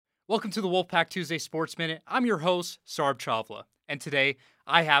Welcome to the Wolfpack Tuesday Sports Minute. I'm your host, Saurabh Chawla, and today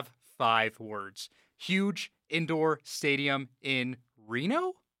I have 5 words. Huge indoor stadium in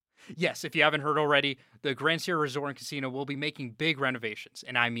Reno? Yes, if you haven't heard already, the Grand Sierra Resort and Casino will be making big renovations,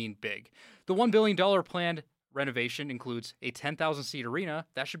 and I mean big. The $1 billion planned renovation includes a 10,000-seat arena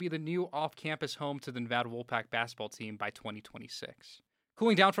that should be the new off-campus home to the Nevada Wolfpack basketball team by 2026.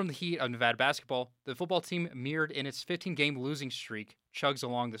 Cooling down from the heat of Nevada basketball, the football team mirrored in its 15-game losing streak chugs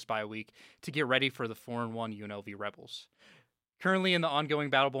along this bye week to get ready for the 4-1 UNLV Rebels. Currently in the ongoing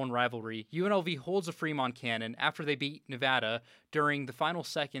Battle Bowl rivalry, UNLV holds a Fremont cannon after they beat Nevada during the final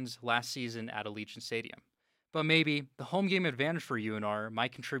seconds last season at Allegiant Stadium. But maybe the home game advantage for UNR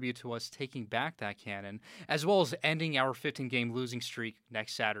might contribute to us taking back that cannon, as well as ending our 15-game losing streak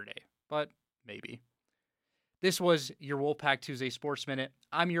next Saturday. But maybe. This was your Wolfpack Tuesday Sports Minute.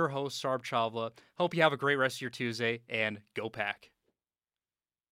 I'm your host, Saurabh Chawla. Hope you have a great rest of your Tuesday, and go Pack.